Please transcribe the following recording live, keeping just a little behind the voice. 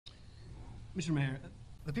Mr. Mayor,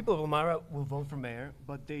 the people of Elmira will vote for mayor,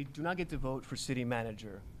 but they do not get to vote for city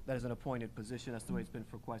manager. That is an appointed position. That's the way it's been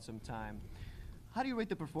for quite some time. How do you rate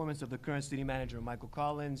the performance of the current city manager, Michael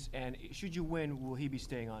Collins, and should you win, will he be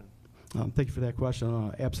staying on? Thank you for that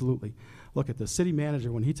question. Absolutely. Look, at the city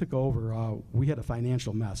manager, when he took over, we had a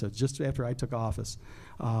financial mess. Just after I took office.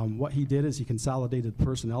 What he did is he consolidated the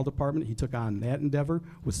personnel department. He took on that endeavor,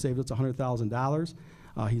 which saved us $100,000.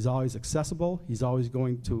 He's always accessible. He's always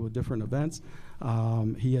going to different events.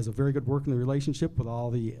 He has a very good working relationship with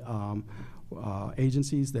all the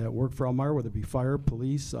agencies that work for Elmira, whether it be fire,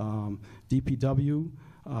 police, DPW.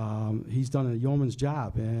 He's done a yeoman's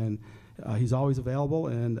job, and he's always available,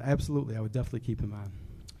 and absolutely, I would definitely keep him on.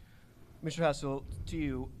 Mr. Hassel, to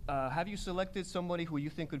you, have you selected somebody who you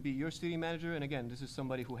think would be your city manager? And again, this is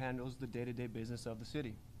somebody who handles the day-to-day business of the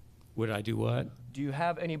city. Would I do what? Do you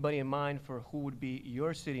have anybody in mind for who would be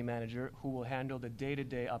your city manager who will handle the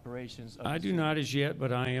day-to-day operations of the I city? do not as yet,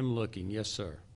 but I am looking. Yes, sir.